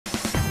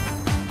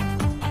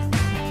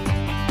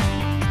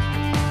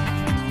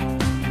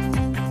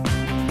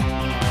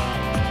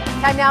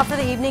Time now for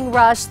the evening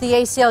rush. The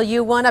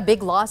ACLU won a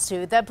big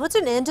lawsuit that puts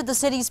an end to the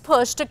city's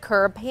push to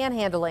curb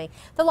panhandling.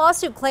 The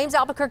lawsuit claims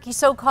Albuquerque's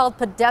so-called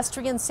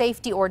pedestrian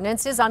safety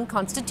ordinance is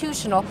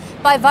unconstitutional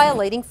by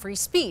violating free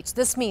speech.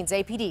 This means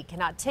APD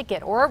cannot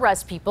ticket or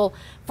arrest people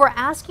for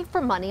asking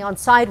for money on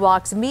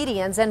sidewalks,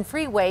 medians, and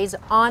freeways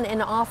on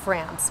and off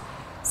ramps.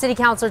 City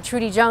Councilor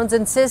Trudy Jones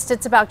insists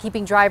it's about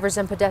keeping drivers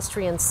and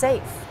pedestrians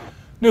safe.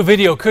 New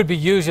video could be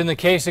used in the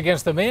case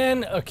against the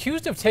man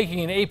accused of taking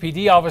an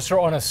APD officer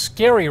on a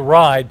scary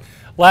ride.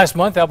 Last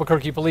month,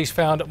 Albuquerque police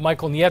found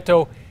Michael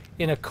Nieto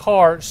in a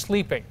car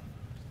sleeping.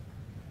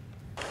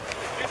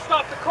 You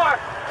stop the car.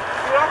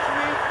 Get off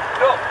me.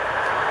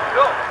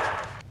 No.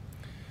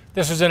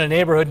 This was in a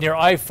neighborhood near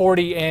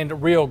I-40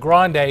 and Rio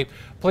Grande.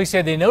 Police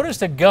say they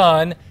noticed a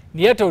gun.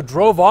 Nieto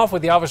drove off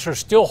with the officer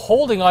still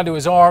holding onto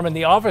his arm, and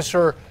the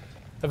officer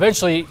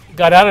eventually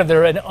got out of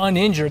there and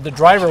uninjured. The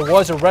driver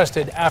was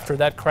arrested after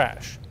that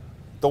crash.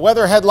 The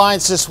weather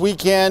headlines this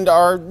weekend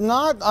are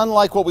not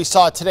unlike what we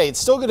saw today. It's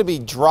still going to be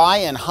dry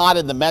and hot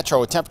in the metro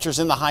with temperatures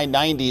in the high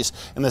 90s,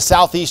 and the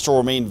southeast will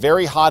remain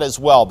very hot as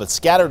well. But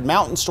scattered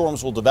mountain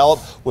storms will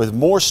develop with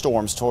more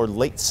storms toward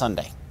late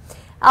Sunday.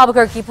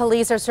 Albuquerque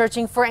police are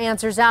searching for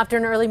answers after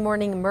an early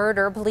morning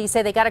murder. Police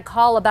say they got a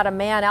call about a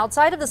man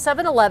outside of the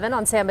 7-Eleven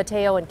on San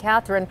Mateo and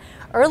Catherine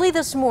early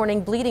this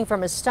morning, bleeding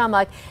from his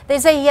stomach. They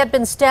say he had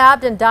been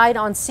stabbed and died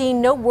on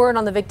scene. No word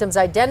on the victim's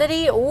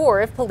identity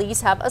or if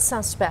police have a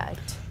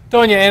suspect.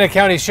 Doña Ana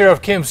County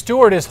Sheriff Kim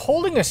Stewart is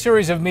holding a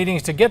series of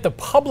meetings to get the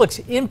public's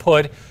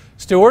input.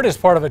 Stewart is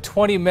part of a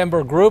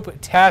 20-member group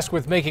tasked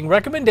with making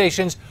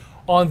recommendations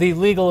on the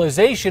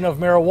legalization of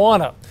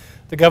marijuana.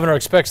 The governor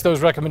expects those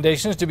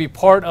recommendations to be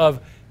part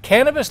of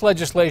cannabis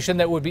legislation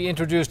that would be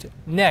introduced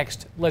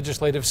next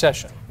legislative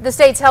session. The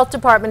state's health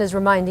department is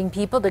reminding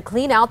people to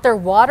clean out their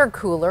water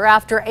cooler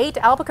after 8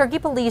 Albuquerque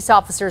police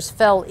officers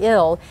fell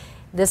ill.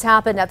 This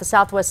happened at the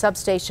Southwest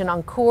substation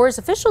on Coors.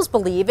 Officials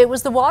believe it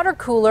was the water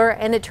cooler,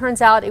 and it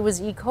turns out it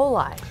was E.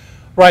 coli.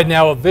 Right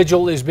now, a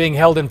vigil is being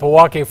held in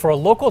Pojoaque for a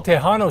local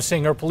Tejano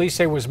singer police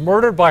say was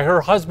murdered by her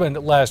husband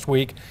last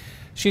week.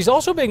 She's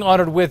also being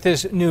honored with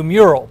this new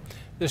mural.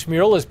 This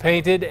mural is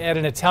painted at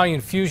an Italian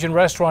fusion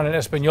restaurant in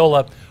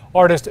Espanola.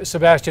 Artist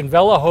Sebastian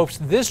Vella hopes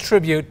this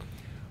tribute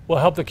will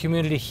help the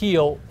community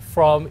heal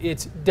from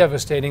its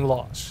devastating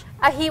loss.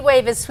 A heat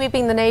wave is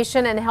sweeping the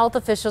nation, and health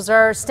officials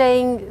are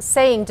saying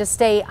to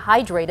stay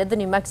hydrated. The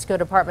New Mexico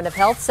Department of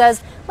Health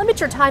says limit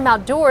your time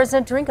outdoors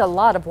and drink a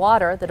lot of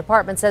water. The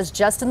department says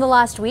just in the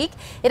last week,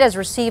 it has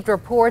received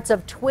reports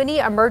of 20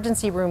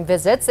 emergency room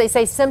visits. They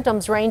say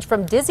symptoms range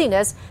from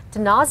dizziness to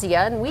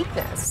nausea and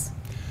weakness.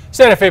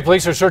 Santa Fe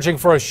police are searching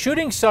for a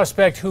shooting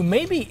suspect who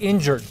may be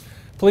injured.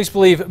 Police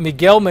believe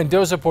Miguel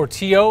Mendoza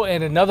Portillo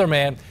and another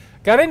man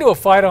got into a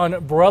fight on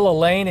Barella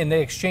Lane and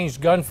they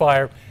exchanged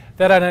gunfire.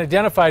 That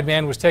unidentified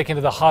man was taken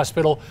to the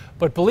hospital,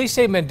 but police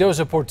say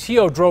Mendoza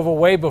Portillo drove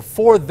away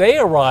before they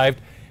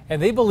arrived,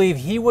 and they believe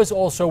he was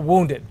also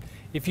wounded.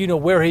 If you know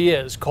where he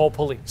is, call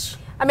police.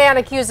 A man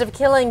accused of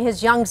killing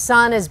his young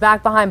son is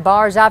back behind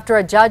bars after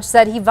a judge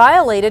said he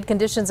violated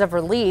conditions of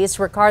release.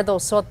 Ricardo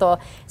Soto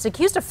is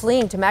accused of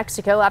fleeing to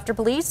Mexico after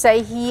police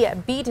say he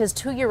beat his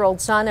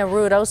 2-year-old son in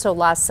Ruidoso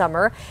last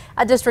summer.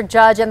 A district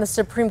judge and the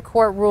Supreme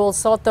Court ruled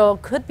Soto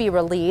could be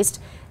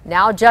released.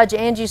 Now Judge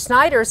Angie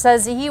Snyder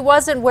says he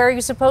wasn't where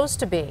he's supposed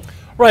to be.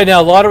 Right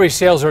now, lottery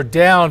sales are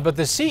down, but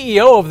the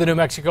CEO of the New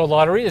Mexico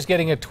Lottery is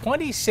getting a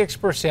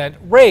 26%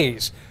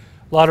 raise.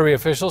 Lottery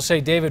officials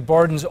say David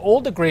Barden's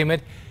old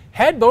agreement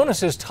had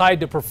bonuses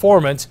tied to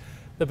performance.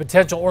 The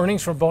potential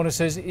earnings from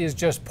bonuses is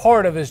just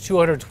part of his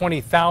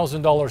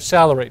 $220,000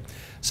 salary.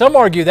 Some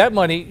argue that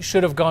money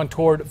should have gone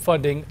toward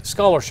funding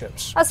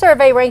scholarships. A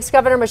survey ranks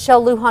Governor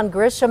Michelle Lujan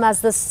Grisham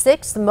as the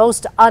 6th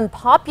most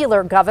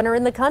unpopular governor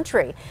in the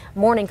country.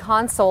 Morning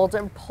Consult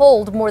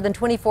polled more than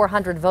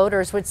 2,400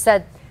 voters, which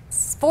said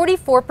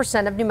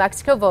 44% of New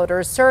Mexico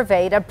voters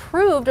surveyed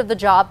approved of the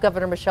job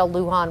Governor Michelle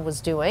Lujan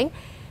was doing,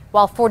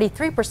 while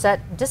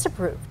 43%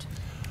 disapproved.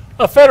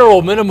 A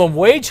federal minimum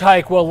wage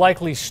hike will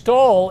likely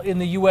stall in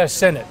the U.S.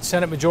 Senate.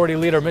 Senate Majority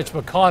Leader Mitch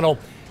McConnell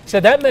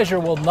said that measure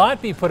will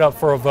not be put up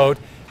for a vote.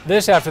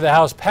 This after the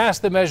House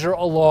passed the measure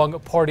along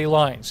party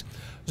lines.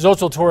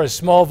 Xochitl Torres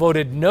Small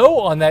voted no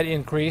on that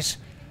increase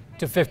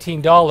to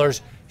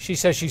 $15. She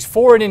says she's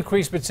for an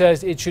increase, but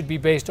says it should be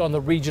based on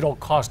the regional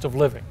cost of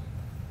living.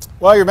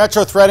 Well, your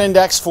Metro Threat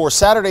Index for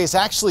Saturday is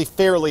actually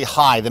fairly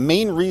high. The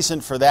main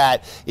reason for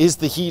that is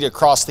the heat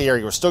across the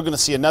area. We're still going to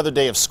see another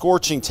day of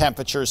scorching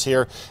temperatures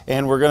here,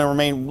 and we're going to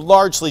remain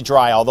largely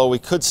dry, although we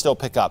could still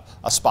pick up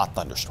a spot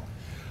thunderstorm.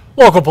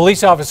 Local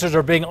police officers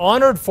are being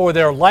honored for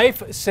their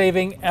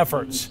life-saving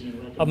efforts.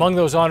 Among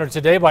those honored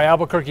today by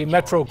Albuquerque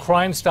Metro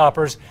Crime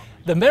Stoppers,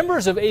 the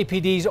members of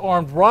APD's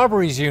Armed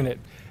Robberies Unit.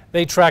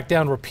 They track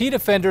down repeat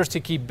offenders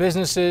to keep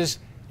businesses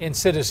and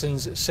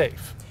citizens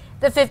safe.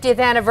 The 50th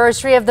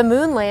anniversary of the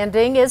moon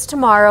landing is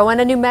tomorrow, and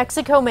a New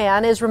Mexico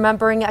man is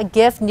remembering a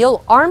gift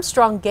Neil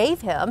Armstrong gave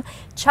him.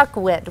 Chuck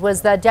Witt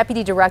was the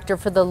deputy director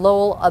for the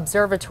Lowell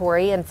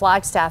Observatory in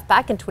Flagstaff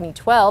back in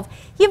 2012.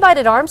 He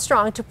invited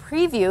Armstrong to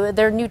preview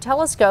their new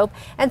telescope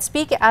and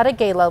speak at a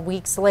gala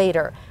weeks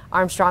later.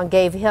 Armstrong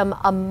gave him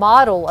a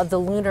model of the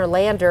lunar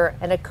lander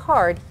and a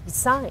card he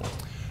signed.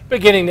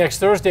 Beginning next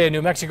Thursday, a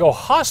New Mexico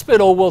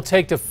hospital will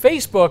take to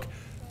Facebook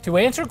to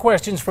answer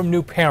questions from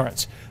new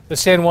parents. The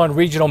San Juan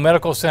Regional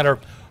Medical Center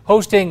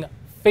hosting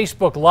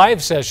Facebook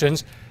Live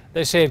sessions.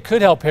 They say it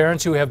could help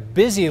parents who have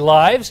busy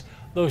lives.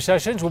 Those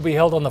sessions will be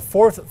held on the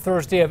fourth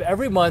Thursday of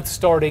every month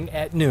starting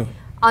at noon.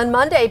 On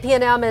Monday,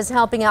 PNM is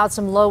helping out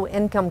some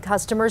low-income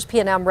customers.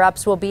 PNM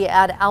reps will be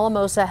at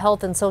Alamosa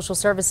Health and Social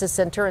Services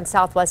Center in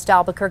Southwest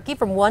Albuquerque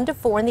from 1 to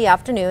 4 in the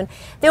afternoon.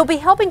 They will be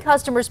helping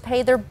customers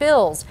pay their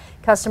bills.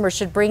 Customers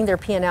should bring their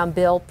PNM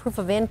bill, proof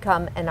of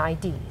income, and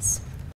IDs.